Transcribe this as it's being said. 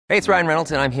Hey, it's Ryan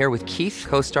Reynolds, and I'm here with Keith,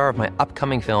 co-star of my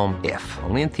upcoming film, If,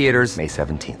 only in theaters May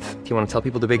 17th. Do you want to tell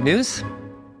people the big news?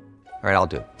 All right, I'll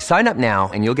do it. Sign up now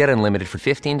and you'll get unlimited for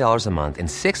 $15 a month and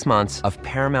 6 months of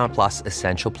Paramount Plus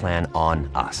Essential Plan on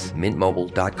us.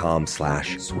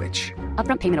 MintMobile.com/switch.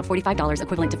 Upfront payment of $45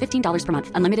 equivalent to $15 per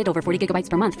month. Unlimited over 40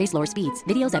 gigabytes per month. Face lower speeds.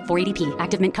 Videos at 480p.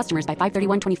 Active Mint customers by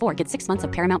 531.24 get 6 months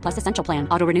of Paramount Plus Essential Plan.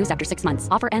 Auto renews after 6 months.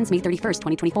 Offer ends May 31st,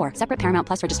 2024. Separate Paramount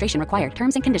Plus registration required.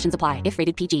 Terms and conditions apply if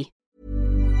rated PG.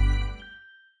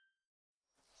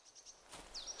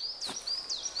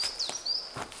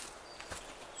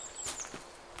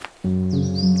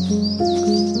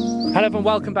 Hello and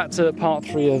welcome back to part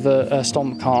 3 of the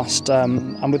Stompcast.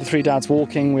 I'm with the 3 dads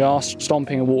walking. We are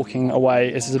stomping and walking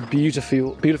away. This is a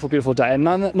beautiful, beautiful, beautiful day, and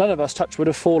none of us, touch wood,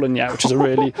 have fallen yet, which is a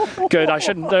really good. I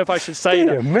shouldn't know if I should say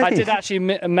that. I did actually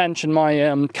mention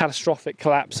my catastrophic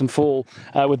collapse and fall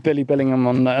with Billy Billingham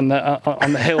on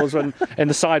the hills when in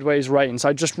the sideways rain. So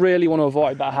I just really want to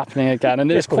avoid that happening again.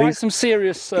 And there's quite some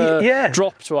serious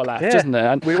drop to our left, isn't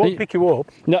there? And we won't pick you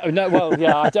up. No. Well,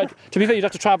 yeah. To be fair, you'd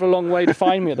have to travel a long way to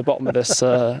find me at the bottom of this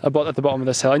at the bottom of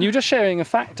this hill. And you were just sharing a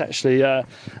fact, actually,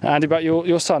 Andy, about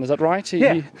your son. Is that right?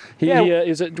 He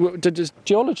did his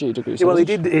geology degree. Well, he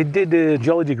did a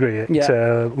geology degree at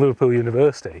Liverpool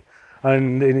University,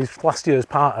 and in his last year's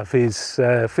part of his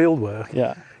field work,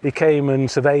 he came and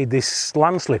surveyed this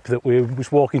landslip that we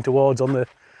was walking towards on the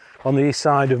east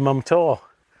side of Mum Tor.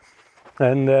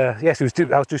 And yes, I was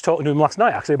just talking to him last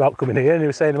night actually about coming here, and he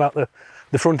was saying about the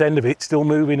front end of it still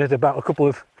moving at about a couple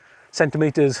of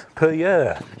centimetres per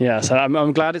year. Yeah, so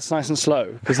I'm glad it's nice and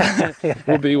slow, because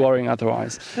we'll be worrying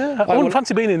otherwise. Yeah, I wouldn't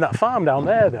fancy being in that farm down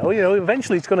there, though. You know,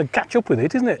 eventually it's going to catch up with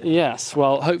it, isn't it? Yes,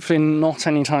 well, hopefully not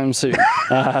anytime soon.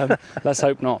 Let's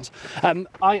hope not.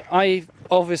 I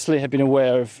obviously have been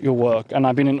aware of your work, and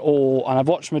I've been in awe, and I've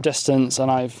watched from a distance, and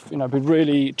I've been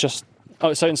really just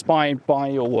so inspired by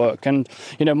your work. And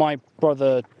my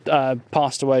brother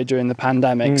passed away during the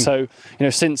pandemic, so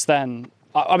since then,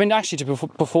 I mean, actually,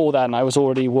 before then, I was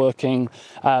already working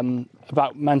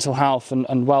about mental health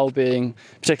and well-being,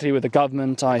 particularly with the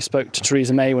government. I spoke to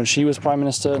Theresa May when she was Prime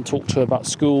Minister and talked to her about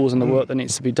schools and the work that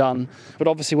needs to be done. But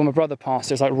obviously, when my brother passed,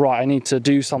 it was like, right, I need to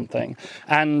do something.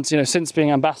 And, since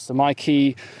being ambassador, my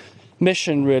key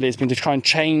mission really has been to try and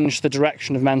change the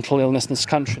direction of mental illness in this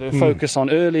country, to focus on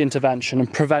early intervention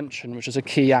and prevention, which is a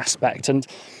key aspect. And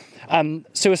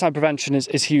suicide prevention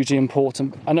is hugely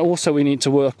important, and also we need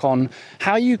to work on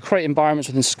how you create environments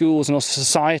within schools and also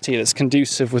society that's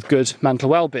conducive with good mental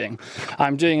well-being.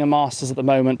 I'm doing a master's at the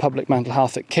moment, public mental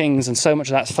health at King's, and so much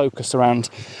of that's focused around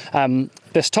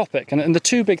this topic. And the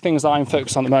 2 big things that I'm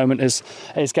focused on at the moment is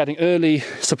getting early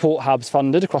support hubs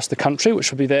funded across the country,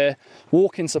 which will be there,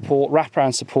 walk-in support,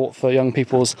 wraparound support for young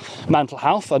people's mental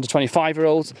health, under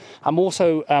 25-year-olds. I'm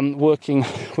also working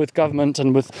with government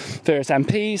and with various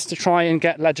MPs to try and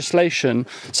get legislation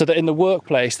so that in the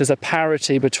workplace there's a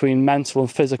parity between mental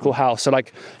and physical health. So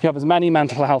like you have as many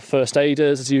mental health first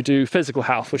aiders as you do physical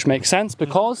health, which makes sense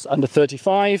because under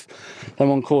 35, then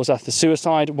one cause after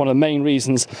suicide. One of the main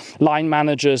reasons line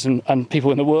managers and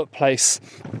people in the workplace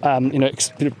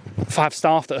have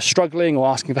staff that are struggling or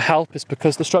asking for help is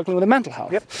because they're struggling with their mental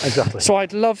health. Yep, exactly. So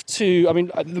I'd love to,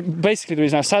 basically the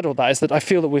reason I said all that is that I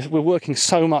feel that we're working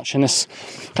so much in this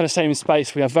kind of same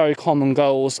space. We have very common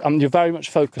goals. You're very much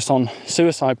focused on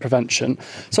suicide prevention.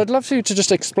 So I'd love for you to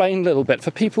just explain a little bit for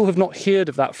people who've not heard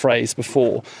of that phrase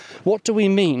before. What do we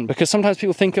mean? Because sometimes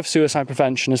people think of suicide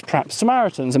prevention as perhaps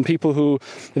Samaritans and people who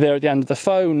are there at the end of the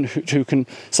phone who can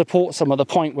support someone at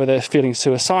the point where they're feeling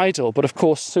suicidal. But of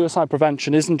course, suicide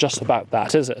prevention isn't just about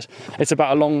that, is it? It's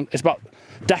about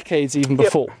decades even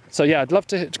before. Yep. So yeah, I'd love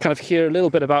to kind of hear a little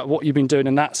bit about what you've been doing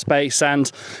in that space,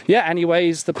 and any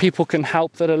ways that people can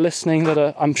help that are listening, that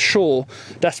are, I'm sure,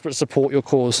 desperate to support your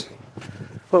cause.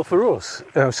 Well, for us,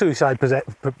 suicide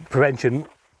prevention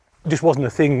just wasn't a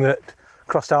thing that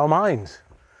crossed our minds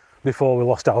before we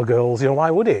lost our girls. Why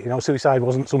would it? Suicide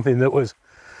wasn't something that was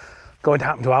going to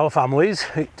happen to our families.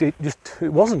 It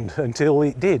wasn't until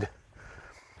it did.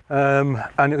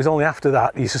 And it was only after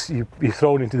that you're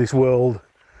thrown into this world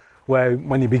where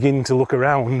when you begin to look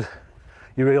around,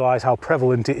 you realise how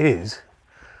prevalent it is.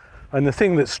 And the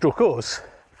thing that struck us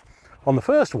on the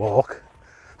first walk,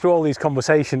 through all these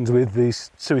conversations with these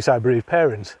suicide-bereaved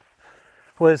parents,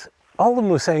 was all of them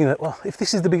were saying that, well, if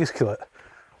this is the biggest killer,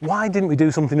 why didn't we do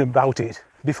something about it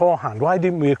beforehand? Why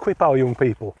didn't we equip our young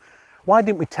people? Why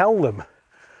didn't we tell them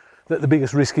that the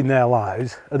biggest risk in their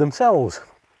lives are themselves?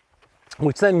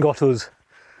 Which then got us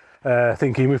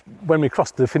thinking, when we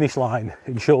crossed the finish line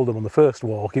in Shildon on the first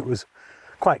walk, it was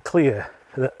quite clear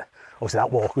that obviously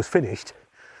that walk was finished,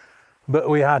 but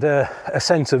we had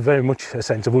very much a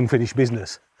sense of unfinished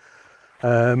business.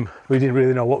 We didn't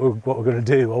really know what we were going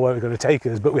to do or where we were going to take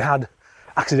us, but we had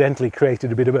accidentally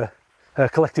created a bit of a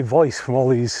collective voice from all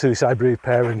these suicide-bereaved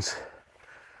parents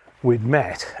we'd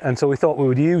met, and so we thought we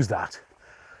would use that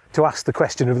to ask the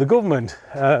question of the government,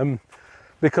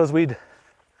 because the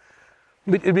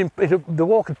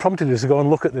walk had prompted us to go and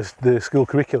look at the school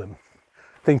curriculum,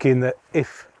 thinking that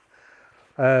if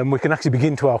we can actually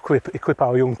begin to equip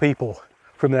our young people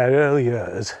from their early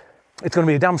years, it's going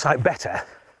to be a damn sight better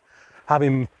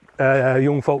having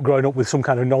young folk growing up with some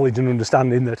kind of knowledge and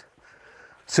understanding that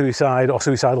suicide or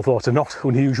suicidal thoughts are not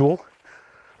unusual,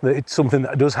 that it's something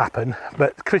that does happen,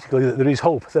 but critically that there is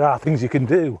hope, there are things you can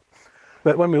do.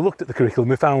 But when we looked at the curriculum,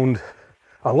 we found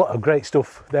a lot of great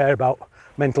stuff there about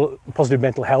positive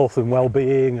mental health and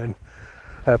well-being and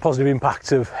positive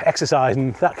impacts of exercise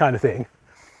and that kind of thing.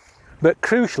 But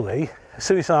crucially,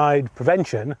 suicide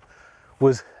prevention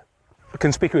was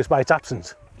conspicuous by its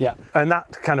absence. Yeah. And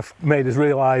that kind of made us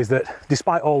realise that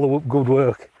despite all the good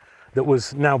work that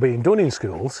was now being done in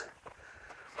schools,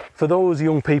 for those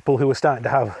young people who were starting to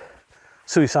have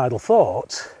suicidal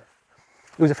thoughts,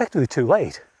 it was effectively too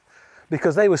late,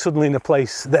 because they were suddenly in a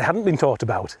place that hadn't been taught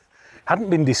about, hadn't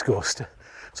been discussed.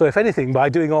 So if anything, by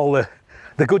doing all the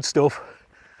good stuff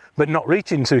but not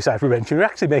reaching suicide prevention, we're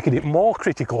actually making it more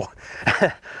critical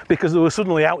because they were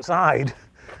suddenly outside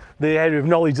the area of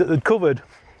knowledge that they'd covered.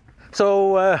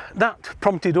 So that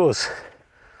prompted us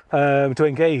to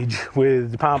engage with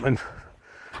the Department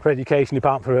for Education,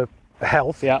 Department for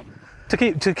Health, Yeah.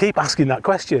 to keep asking that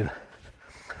question.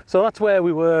 So that's where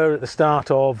we were at the start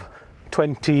of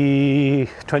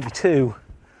 2022,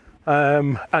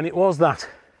 and it was that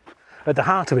at the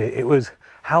heart of it, it was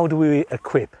how do we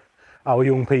equip our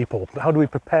young people, how do we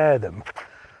prepare them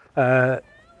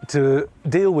to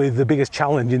deal with the biggest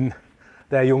challenge in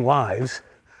their young lives,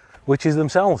 which is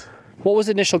themselves. What was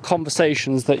the initial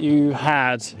conversations that you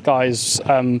had, guys,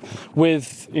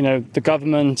 with the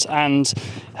government, and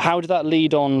how did that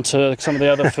lead on to some of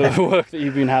the other work that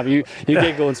you've been having? You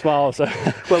giggle and smile. So,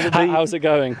 how's it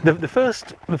going? The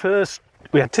first,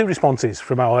 we had two responses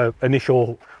from our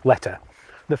initial letter.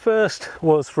 The first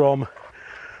was from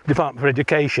the Department for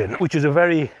Education, which is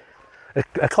a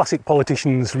classic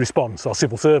politician's response or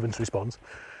civil servant's response,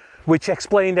 which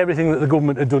explained everything that the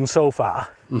government had done so far,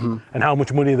 and how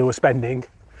much money they were spending,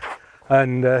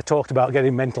 and talked about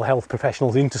getting mental health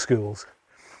professionals into schools.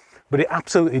 But it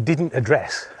absolutely didn't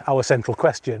address our central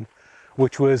question,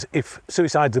 which was, if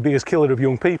suicide's the biggest killer of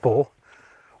young people,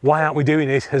 why aren't we doing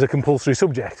it as a compulsory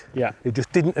subject? Yeah. It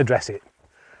just didn't address it.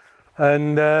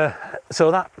 And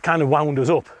so that kind of wound us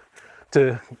up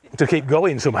to keep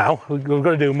going somehow. We've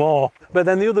got to do more. But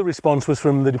then the other response was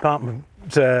from the Department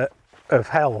of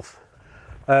Health,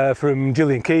 from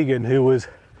Gillian Keegan, who was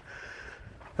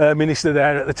Minister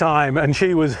there at the time, and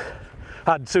she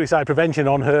had suicide prevention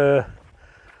on her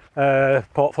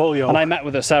portfolio. And I met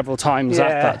with her several times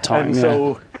at that time. And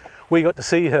so we got to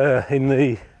see her in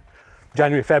the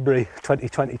January-February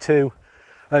 2022,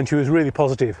 and she was really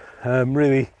positive,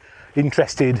 really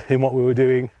interested in what we were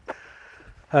doing,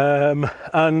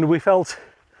 and we felt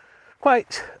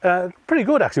quite pretty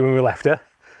good actually when we left her,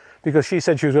 because she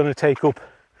said she was going to take up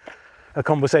a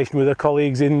conversation with her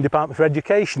colleagues in the Department for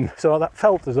Education, so that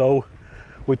felt as though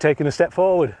we'd taken a step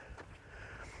forward.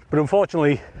 But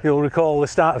unfortunately, you'll recall the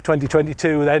start of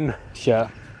 2022 then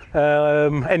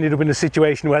ended up in a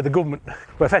situation where the government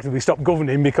effectively stopped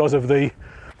governing because of the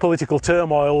political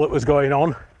turmoil that was going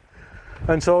on,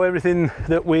 and so everything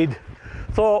that we'd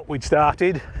thought we'd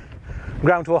started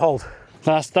ground to a halt.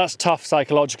 That's tough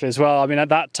psychologically as well. I mean, at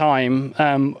that time,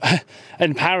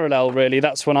 in parallel, really,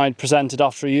 that's when I'd presented,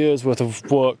 after a year's worth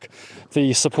of work,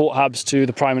 the support hubs to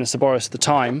the Prime Minister Boris at the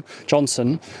time,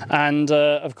 Johnson. And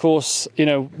of course,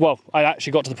 I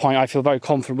actually got to the point I feel very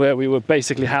confident where we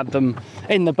basically had them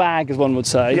in the bag, as one would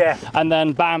say. Yeah. And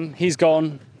then, bam, he's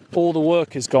gone. All the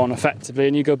work is gone effectively,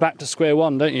 and you go back to square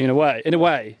one, don't you? In a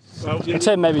way. Well,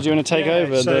 Tim, maybe do you want to take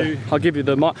over? So I'll give you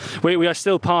the mic. We are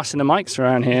still passing the mics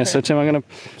around here, so Tim, I'm going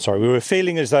to. Sorry, we were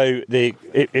feeling as though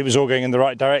it was all going in the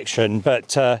right direction,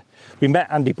 but we met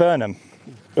Andy Burnham.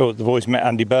 The boys met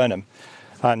Andy Burnham,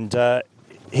 and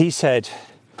he said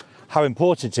how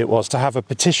important it was to have a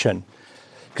petition.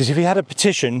 Because if he had a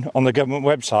petition on the government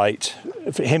website,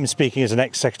 for him speaking as an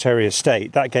ex-Secretary of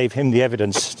State, that gave him the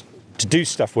evidence to do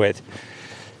stuff with.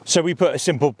 So we put a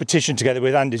simple petition together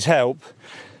with Andy's help,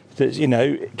 that,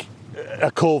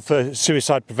 a call for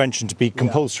suicide prevention to be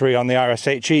compulsory on the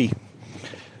RSHE.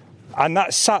 And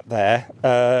that sat there,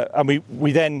 and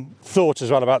we then thought as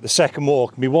well about the second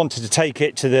walk. We wanted to take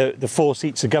it to the 4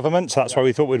 seats of government, so that's why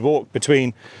we thought we'd walk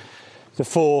between the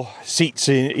 4 seats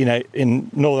in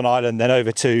Northern Ireland, then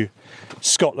over to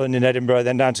Scotland in Edinburgh,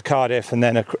 then down to Cardiff, and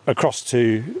then across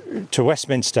to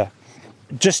Westminster.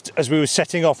 Just as we were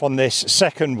setting off on this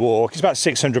second walk, it's about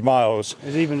 600 miles.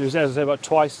 It was about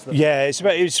twice. It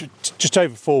was just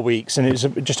over 4 weeks, and it was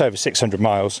just over 600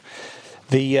 miles.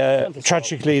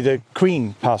 Tragically, the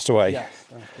Queen passed away. Yes.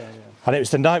 Okay, yeah. And it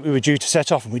was the night we were due to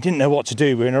set off, and we didn't know what to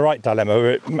do. We were in a right dilemma. We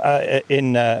were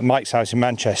in Mike's house in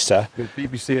Manchester. With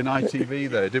BBC and ITV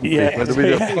there, didn't we?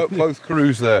 Yeah. Both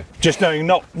crews there. Just knowing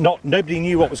nobody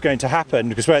knew what was going to happen,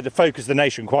 because where the focus of the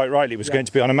nation, quite rightly, was going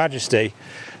to be on Her Majesty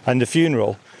and the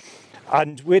funeral.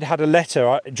 And we'd had a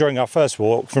letter during our first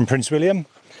walk from Prince William,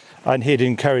 and he'd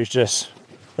encouraged us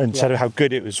and said how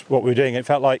good it was what we were doing. It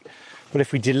felt like, well,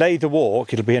 if we delay the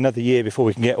walk, it'll be another year before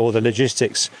we can get all the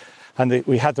logistics. And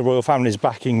we had the royal family's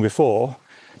backing before,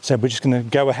 so we're just going to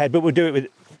go ahead. But we'll do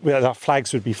it with our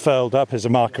flags would be furled up as a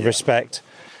mark of respect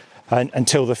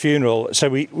until the funeral. So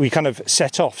we kind of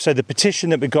set off. So the petition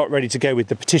that we got ready to go with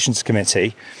the petitions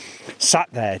committee sat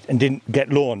there and didn't get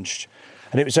launched.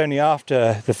 And it was only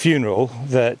after the funeral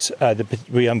that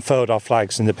we unfurled our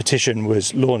flags and the petition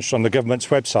was launched on the government's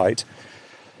website.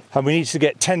 And we needed to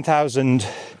get 10,000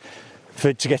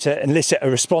 to elicit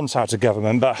a response out of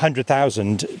government, but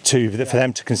 100,000 for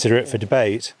them to consider it for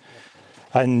debate.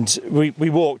 And we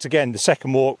walked again. The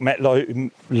second walk met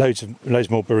loads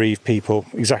more bereaved people,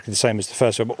 exactly the same as the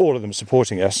first one, but all of them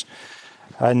supporting us.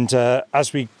 And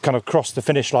as we kind of crossed the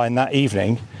finish line that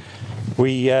evening,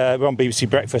 we were on BBC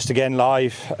Breakfast again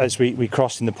live as we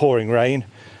crossed in the pouring rain.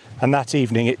 And that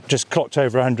evening it just clocked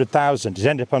over 100,000. It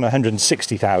ended up on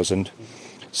 160,000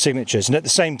 signatures. And at the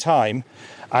same time,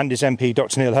 Andy's MP,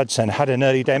 Dr Neil Hudson, had an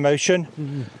early day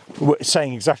motion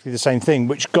saying exactly the same thing,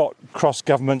 which got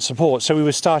cross-government support. So we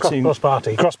were starting...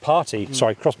 Cross-party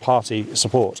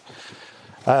support.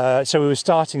 So we were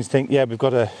starting to think, we've got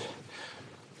to...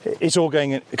 It's all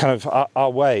going kind of our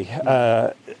way.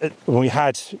 We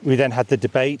then had the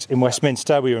debate in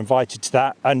Westminster. We were invited to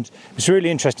that, and it was really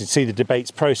interesting to see the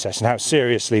debates process and how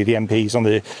seriously the MPs on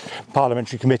the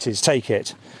parliamentary committees take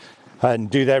it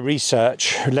and do their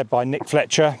research, led by Nick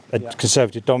Fletcher, a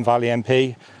Conservative Don Valley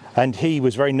MP. And he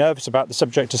was very nervous about the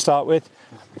subject to start with,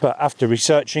 but after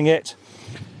researching it,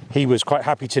 he was quite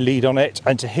happy to lead on it.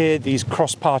 And to hear these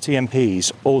cross-party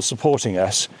MPs all supporting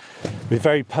us with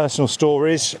very personal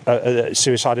stories,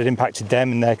 suicide had impacted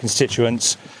them and their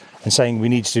constituents, and saying we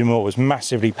need to do more was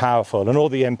massively powerful. And all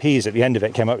the MPs at the end of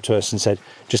it came up to us and said,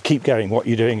 just keep going, what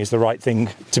you're doing is the right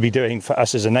thing to be doing for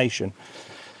us as a nation.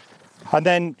 And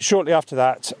then shortly after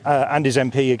that, Andy's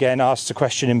MP again asked a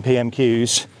question in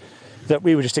PMQs that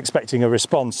we were just expecting a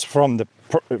response from the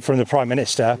Prime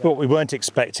Minister. But what we weren't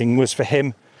expecting was for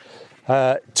him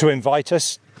to invite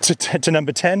us to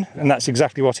number 10, and that's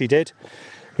exactly what he did.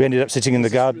 We ended up sitting in the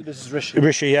garden. This is Rishi.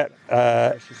 Rishi, yeah.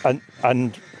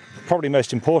 And probably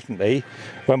most importantly,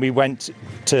 when we went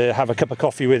to have a cup of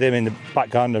coffee with him in the back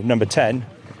garden of number 10,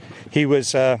 he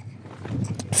was...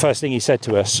 first thing he said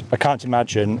to us, I can't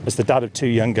imagine, as the dad of 2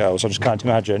 young girls, I just can't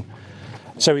imagine.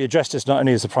 So he addressed us not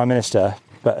only as the Prime Minister,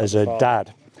 but as a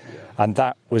dad. And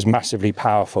that was massively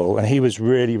powerful. And he was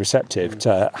really receptive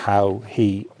to how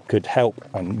he could help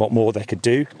and what more they could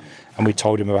do. And we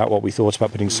told him about what we thought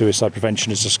about putting suicide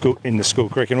prevention in the school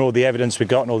curriculum, all the evidence we'd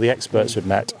got and all the experts we'd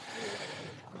met.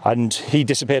 And he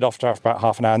disappeared after about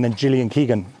half an hour. And then Gillian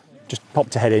Keegan just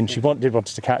popped her head in. She wanted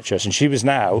to catch us, and she was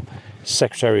now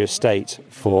Secretary of State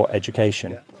for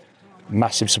Education.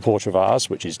 Massive supporter of ours,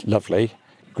 which is lovely.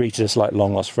 Greeted us like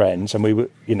long lost friends, and we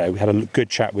had a good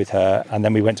chat with her, and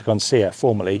then we went to go and see her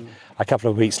formally a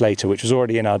couple of weeks later, which was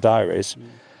already in our diaries.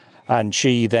 And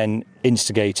she then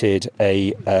instigated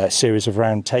a series of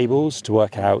round tables to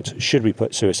work out should we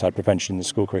put suicide prevention in the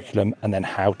school curriculum, and then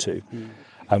how to.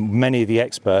 And many of the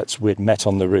experts we'd met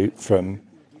on the route, from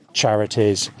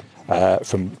charities,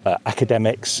 from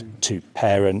academics to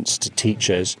parents to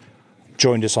teachers,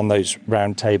 joined us on those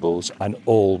round tables, and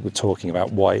all were talking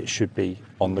about why it should be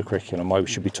on the curriculum, why we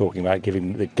should be talking about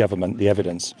giving the government the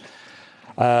evidence.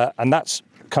 And that's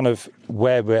kind of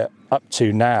where we're up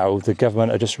to now. The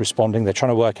government are just responding. They're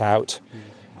trying to work out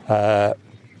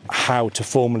how to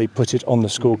formally put it on the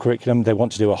school curriculum. They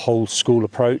want to do a whole school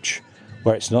approach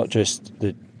where it's not just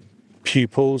the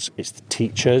pupils, it's the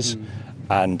teachers,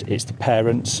 and it's the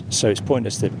parents. So it's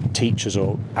pointless that teachers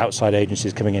or outside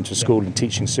agencies coming into a school and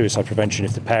teaching suicide prevention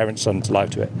if the parents aren't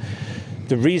alive to it.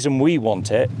 The reason we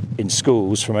want it in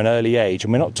schools from an early age,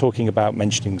 and we're not talking about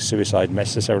mentioning suicide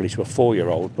necessarily to a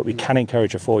 4-year-old, but we can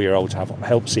encourage a 4-year-old to have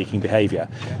help-seeking behaviour.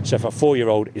 So if a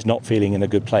 4-year-old is not feeling in a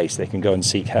good place, they can go and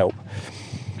seek help.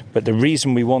 But the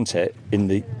reason we want it in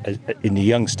the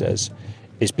youngsters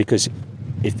is because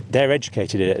if they're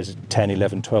educated as 10,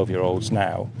 11, 12-year-olds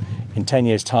now, in 10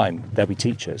 years' time, they'll be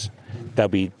teachers, they'll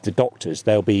be the doctors,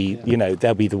 they'll be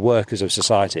the workers of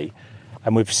society.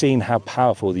 And we've seen how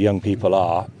powerful the young people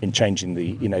are in changing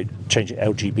changing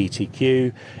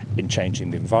LGBTQ, in changing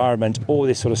the environment, all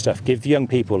this sort of stuff. Give young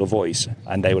people a voice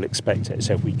and they will expect it.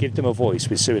 So if we give them a voice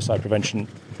with suicide prevention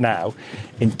now,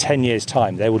 in 10 years'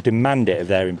 time, they will demand it of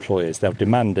their employers. They'll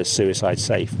demand a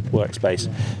suicide-safe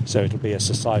workspace. So it'll be a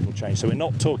societal change. So we're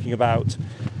not talking about...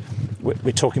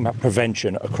 We're talking about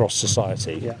prevention across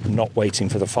society, not waiting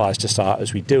for the fires to start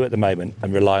as we do at the moment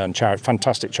and rely on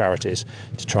fantastic charities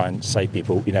to try and save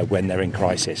people, when they're in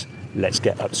crisis. Let's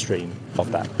get upstream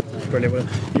of that. Brilliant. Well,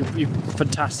 you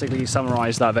fantastically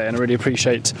summarised that there, and I really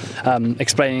appreciate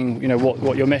explaining,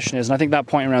 what your mission is. And I think that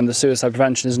point around the suicide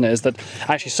prevention, isn't it, is that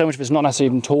actually so much of it's not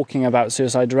necessarily even talking about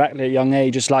suicide directly at a young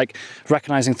age. It's like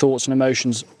recognising thoughts and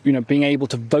emotions, being able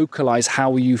to vocalise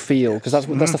how you feel, because that's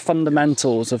the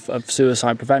fundamentals of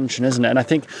suicide prevention, isn't it? And I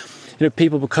think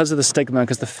people, because of the stigma,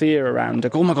 because the fear around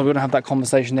it, oh my God, we're going to have that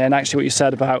conversation there. And actually what you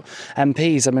said about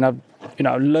MPs, I mean,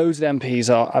 loads of MPs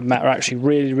I've met are actually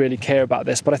really, really care about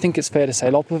this. But I think it's fair to say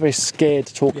a lot of people are very scared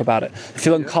to talk about it. They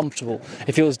feel uncomfortable.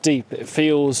 It feels deep. It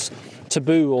feels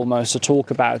taboo almost to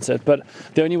talk about it, but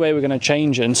the only way we're going to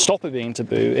change it and stop it being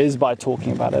taboo is by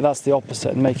talking about it. That's the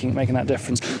opposite, and making that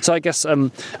difference. So I guess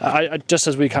I just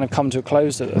as we kind of come to a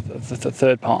close of the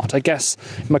third part, I guess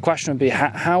my question would be,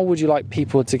 how would you like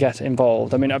people to get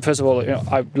involved? I mean, first of all,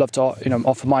 I'd love to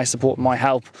offer my support and my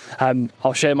help.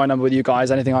 I'll share my number with you guys.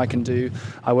 Anything I can do,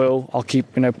 I will. I'll keep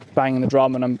banging the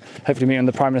drum, and I'm hopefully meeting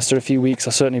the Prime Minister in a few weeks.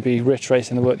 I'll certainly be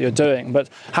reiterating the work that you're doing. But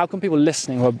how can people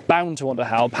listening who are bound to want to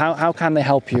help, how can they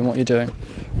help you in what you're doing?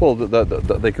 Well,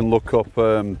 they can look up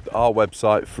our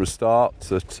website for a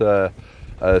start at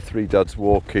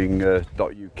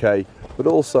 3dadswalking.uk, but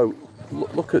also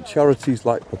look at charities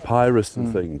like Papyrus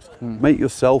and things. Make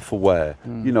yourself aware.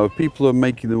 If people are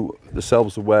making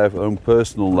themselves aware of their own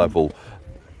personal level,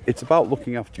 it's about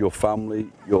looking after your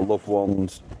family, your loved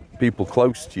ones, people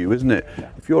close to you, isn't it? Yeah.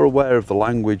 If you're aware of the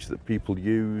language that people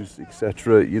use,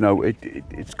 etc.,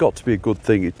 it's got to be a good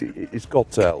thing. It's got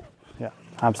to help. Yeah,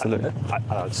 absolutely.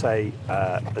 I would say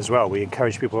as well, we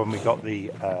encourage people when we got the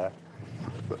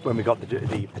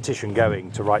petition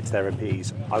going to write to their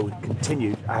MPs. I would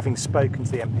continue, having spoken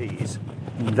to the MPs,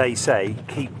 they say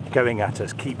keep going at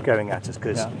us,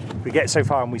 because if we get so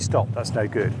far and we stop, that's no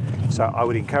good. So I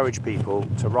would encourage people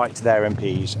to write to their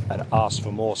MPs and ask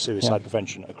for more suicide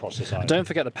prevention across society. Don't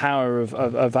forget the power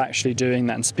of actually doing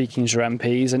that and speaking to your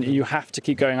MPs, and you have to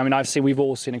keep going. I mean, we've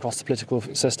all seen across the political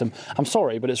system, I'm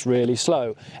sorry, but it's really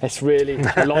slow. It's really,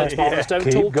 a lot of departments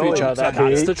don't talk to each other.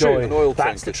 That's the truth.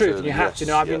 That's the truth. And you have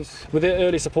to, I've been with the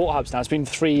early support hubs now, it's been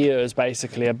 3 years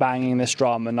basically of banging this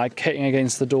drum and like hitting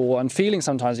against the door and feeling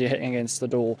sometimes you're hitting against the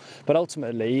door, but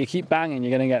ultimately you keep banging,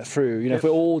 you're going to get through. If we're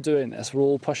all doing this, we're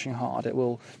all pushing hard, there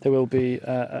will be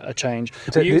a change.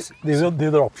 The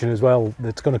other option as well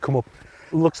that's going to come up,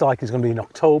 looks like it's going to be in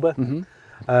October.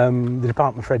 The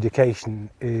Department for Education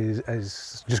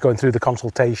is just going through the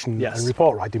consultation and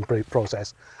report writing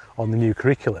process on the new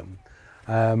curriculum,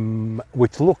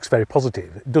 which looks very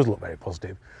positive. It does look very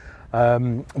positive,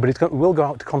 but it will go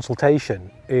out to consultation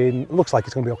looks like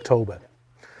it's going to be October.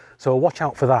 So watch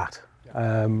out for that,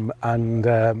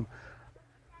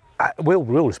 we'll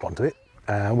respond to it.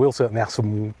 We'll certainly ask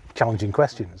some challenging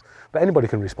questions, but anybody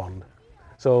can respond.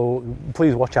 So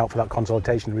please watch out for that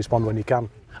consultation and respond when you can.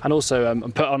 And also,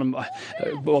 put on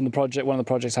the project, one of the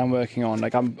projects I'm working on,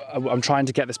 like I'm trying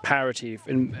to get this parity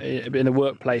in the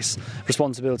workplace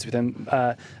responsibility within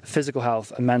physical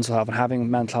health and mental health, and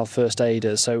having mental health first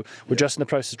aiders. So we're just in the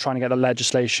process of trying to get the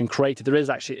legislation created. There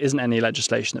isn't any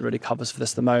legislation that really covers for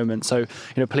this at the moment. So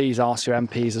please ask your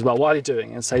MPs as well, what are they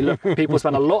doing? And say, look, people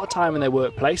spend a lot of time in their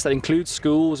workplace. That includes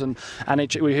schools and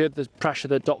we heard the pressure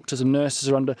that doctors and nurses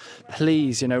are under.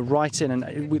 Please, write in,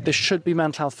 and there should be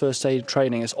mental health first aid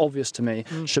training. It's obvious to me,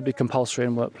 should be compulsory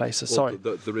in workplaces. Well,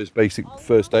 there is basic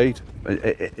first aid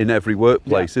in every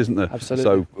workplace, isn't there? Absolutely.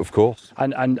 So, of course.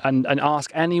 And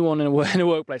ask anyone in a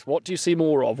workplace, what do you see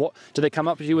more of? What do they come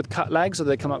up with you with cut legs, or do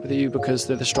they come up with you because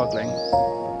they're struggling?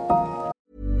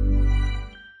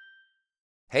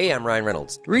 Hey, I'm Ryan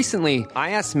Reynolds. Recently,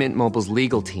 I asked Mint Mobile's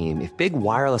legal team if big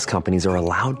wireless companies are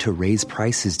allowed to raise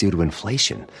prices due to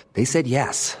inflation. They said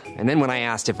yes. And then when I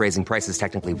asked if raising prices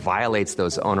technically violates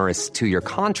those onerous two-year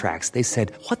contracts, they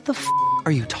said, "What the f***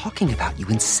 are you talking about, you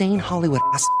insane Hollywood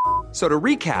ass?" So to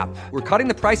recap, we're cutting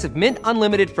the price of Mint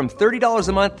Unlimited from $30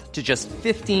 a month to just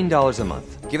 $15 a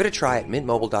month. Give it a try at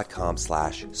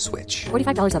mintmobile.com/switch.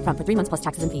 $45 up front for 3 months plus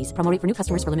taxes and fees. Promo rate for new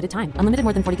customers for limited time. Unlimited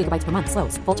more than 40 gigabytes per month.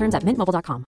 Slows full terms at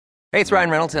mintmobile.com. Hey, it's Ryan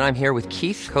Reynolds, and I'm here with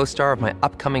Keith, co-star of my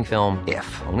upcoming film,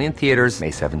 If, only in theaters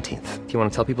May 17th. Do you want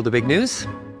to tell people the big news?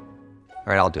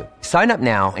 All right, I'll do it. Sign up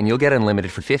now and you'll get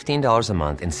unlimited for $15 a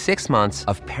month and 6 months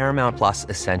of Paramount Plus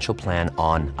Essential Plan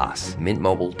on us.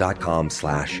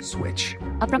 mintmobile.com/switch.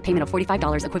 Upfront payment of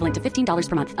 $45 equivalent to $15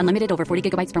 per month. Unlimited over 40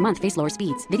 gigabytes per month. Face lower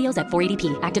speeds. Videos at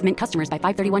 480p. Active Mint customers by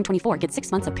 531.24 get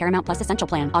 6 months of Paramount Plus Essential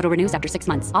Plan. Auto renews after 6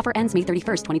 months. Offer ends May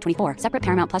 31st, 2024. Separate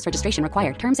Paramount Plus registration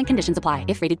required. Terms and conditions apply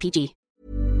if rated PG.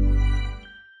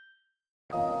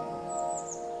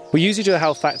 We usually do a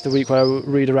health fact of the week where I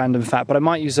read a random fact, but I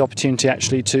might use the opportunity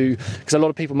actually to, because a lot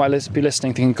of people might be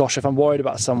listening thinking, gosh, if I'm worried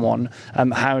about someone,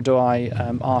 how do I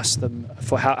ask them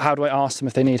how do I ask them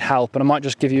if they need help? And I might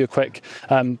just give you a quick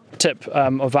tip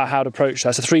about how to approach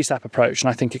that. It's a 3-step approach, and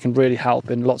I think it can really help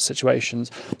in lots of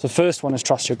situations. So the first one is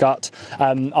trust your gut.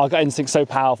 Our gut instinct's so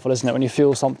powerful, isn't it? When you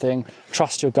feel something,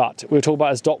 trust your gut. We were talking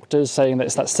about as doctors saying that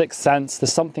it's that sixth sense.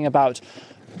 There's something about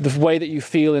the way that you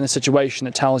feel in a situation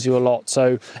that tells you a lot.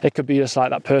 So it could be just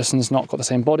like that person's not got the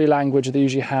same body language they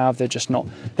usually have, they're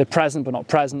present but not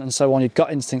present, and so on. Your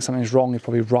gut instinct, something's wrong, you're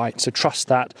probably right. So trust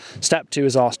that. Step 2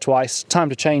 is ask twice. Time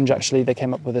to change, actually, they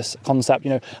came up with this concept,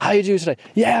 how are you doing today?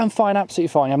 Yeah, I'm fine, absolutely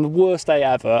fine. I'm the worst day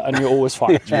ever, and you're always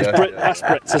fine. That's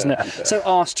Brits, isn't it? So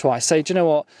ask twice. Say, do you know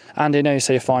what, Andy, I know you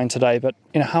say you're fine today, but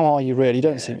how are you really? You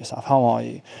don't see yourself, how are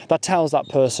you? That tells that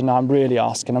person, I'm really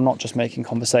asking, I'm not just making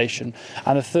conversation.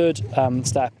 And the third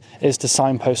step is to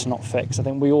signpost and not fix. I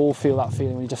think we all feel that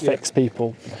feeling we need to fix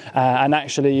people. And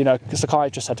actually, a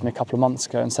psychiatrist said to me a couple of months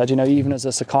ago and said, even as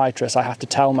a psychiatrist, I have to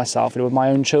tell myself, with my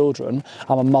own children,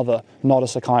 I'm a mother, not a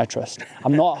psychiatrist.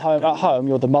 I'm not at home,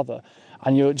 you're the mother,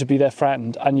 and you're to be their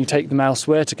friend, and you take them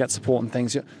elsewhere to get support and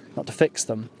things, not to fix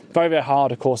them. Very, very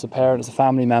hard, of course, a parent, as a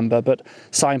family member, but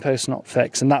signpost, not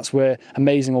fix. And that's where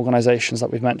amazing organisations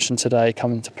that we've mentioned today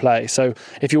come into play. So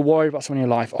if you're worried about someone in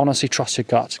your life, honestly trust your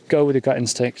gut. Go with your gut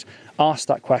instinct. Ask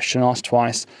that question, ask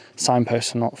twice,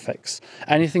 signpost and not fix.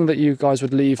 Anything that you guys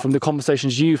would leave from the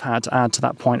conversations you've had to add to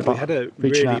that point about reaching out? We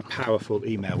had a really powerful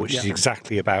email, which is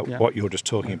exactly about what you're just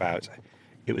talking about.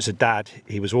 It was a dad,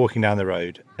 he was walking down the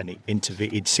road and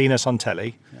he'd seen us on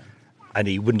telly. And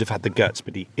he wouldn't have had the guts,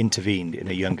 but he intervened in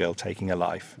a young girl taking a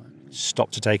life,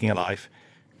 stopped her taking a life,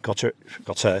 got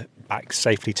her back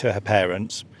safely to her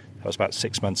parents. That was about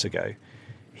 6 months ago.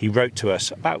 He wrote to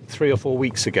us about 3 or 4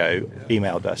 weeks ago,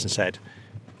 emailed us and said,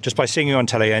 just by seeing you on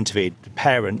telly, I intervened. The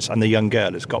parents and the young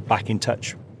girl has got back in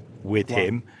touch with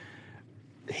him.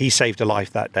 He saved a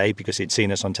life that day because he'd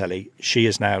seen us on telly. She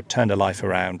has now turned her life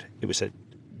around. It was a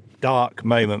dark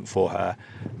moment for her.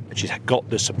 She's got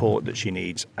the support that she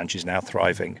needs, and she's now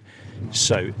thriving.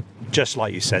 So, just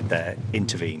like you said there,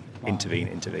 intervene.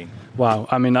 Wow,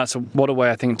 I mean, what a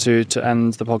way, I think, to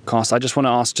end the podcast. I just want to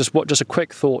ask just a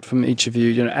quick thought from each of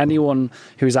you. Anyone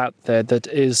who's out there that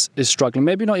is struggling,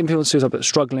 maybe not even people with suicide, but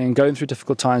struggling, going through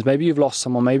difficult times. Maybe you've lost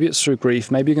someone.Maybe it's through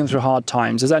grief. Maybe you're going through hard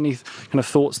times. Is there any kind of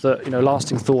thoughts that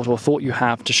lasting thought or thought you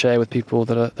have to share with people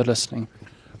that are listening?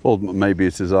 Well, maybe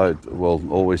it's as I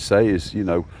always say is,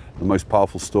 the most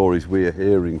powerful stories we are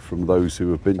hearing from those who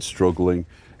have been struggling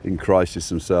in crisis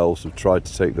themselves, have tried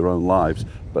to take their own lives,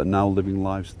 but now living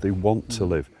lives they want to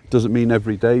live. Doesn't mean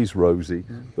every day's rosy,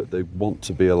 but they want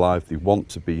to be alive, they want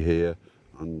to be here,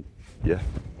 and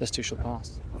this too shall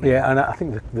pass. Yeah, and I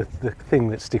think the thing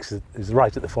that sticks is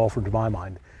right at the forefront of my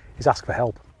mind is ask for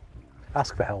help.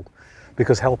 Ask for help,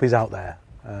 because help is out there.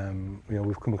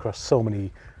 We've come across so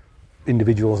many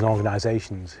individuals and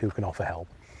organisations who can offer help.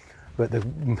 But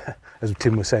as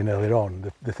Tim was saying earlier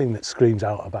on, the thing that screams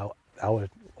out about our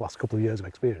last couple of years of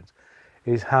experience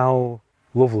is how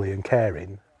lovely and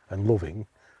caring and loving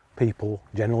people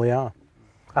generally are.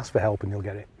 Ask for help and you'll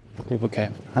get it. People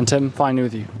care. And Tim, finally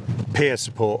with you. Peer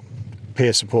support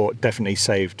definitely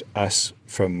saved us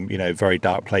from very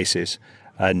dark places,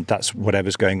 and that's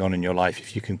whatever's going on in your life.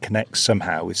 If you can connect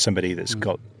somehow with somebody that's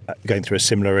going through a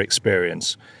similar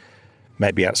experience,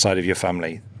 maybe outside of your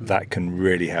family, that can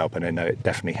really help. And I know it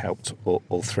definitely helped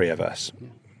all three of us.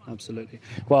 Absolutely.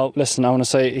 Well, listen, I want to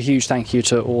say a huge thank you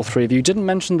to all three of you. You didn't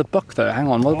mention the book, though. Hang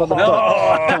on. What about the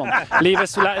book? Come on.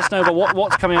 Let us know about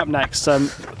what's coming up next. The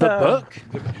book?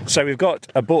 So we've got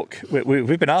a book.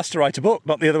 We've been asked to write a book,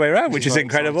 not the other way around, which is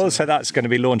incredible. So that's going to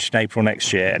be launched in April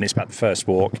next year, and it's about the first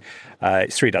walk.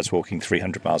 It's 3 Dads Walking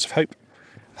 300 Miles of Hope.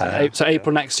 So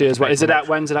April next year as well. Is it out?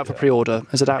 When's it out for pre-order?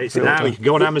 Is it out? It's now. You can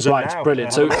go on Amazon. Right, now.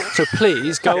 Brilliant. So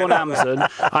please go on Amazon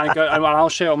and I'll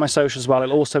share it on my socials as well.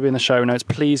 It'll also be in the show notes.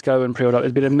 Please go and pre-order.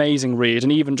 It's been an amazing read,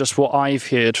 and even just what I've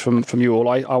heard from you all,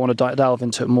 I want to delve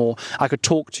into it more. I could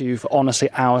talk to you for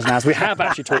honestly hours and hours. We have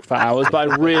actually talked for hours, but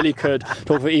I really could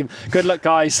talk for even. Good luck,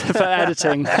 guys, for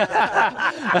editing.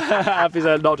 Happy's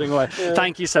nodding away. Yeah.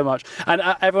 Thank you so much. And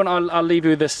everyone, I'll leave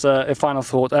you with this final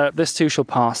thought. This too shall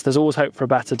pass. There's always hope for a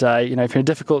better day. You know, if you're in a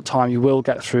difficult time, you will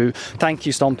get through. Thank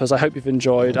you, Stompers. I hope you've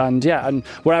enjoyed. And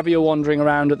wherever you're wandering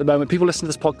around at the moment, people listen to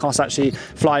this podcast actually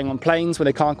flying on planes when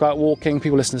they can't go out walking.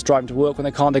 People listen to this driving to work when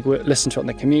they can't. They listen to it on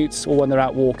their commutes or when they're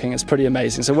out walking. It's pretty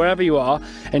amazing. So wherever you are,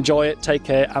 enjoy it, take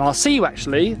care. And I'll see you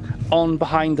actually on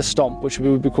Behind the Stomp, which we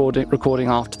will be recording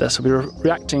after this. We'll be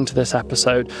reacting to this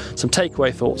episode, some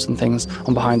takeaway thoughts and things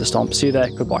on Behind the Stomp. See you there.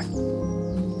 Goodbye.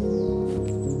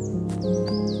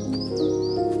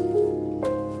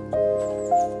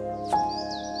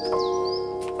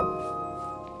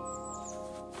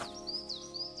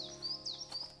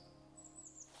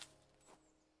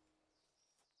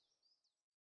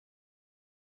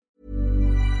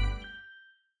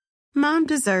 Mom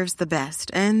deserves the best,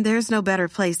 and there's no better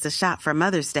place to shop for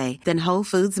Mother's Day than Whole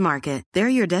Foods Market. They're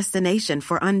your destination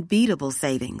for unbeatable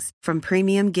savings, from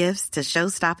premium gifts to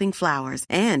show-stopping flowers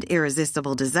and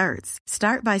irresistible desserts.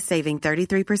 Start by saving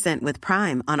 33% with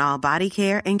Prime on all body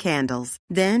care and candles.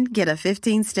 Then get a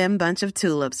 15-stem bunch of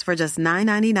tulips for just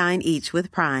 $9.99 each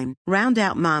with Prime. Round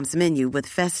out Mom's menu with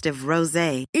festive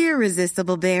rosé,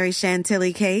 irresistible berry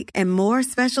chantilly cake, and more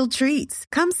special treats.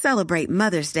 Come celebrate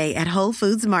Mother's Day at Whole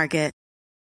Foods Market.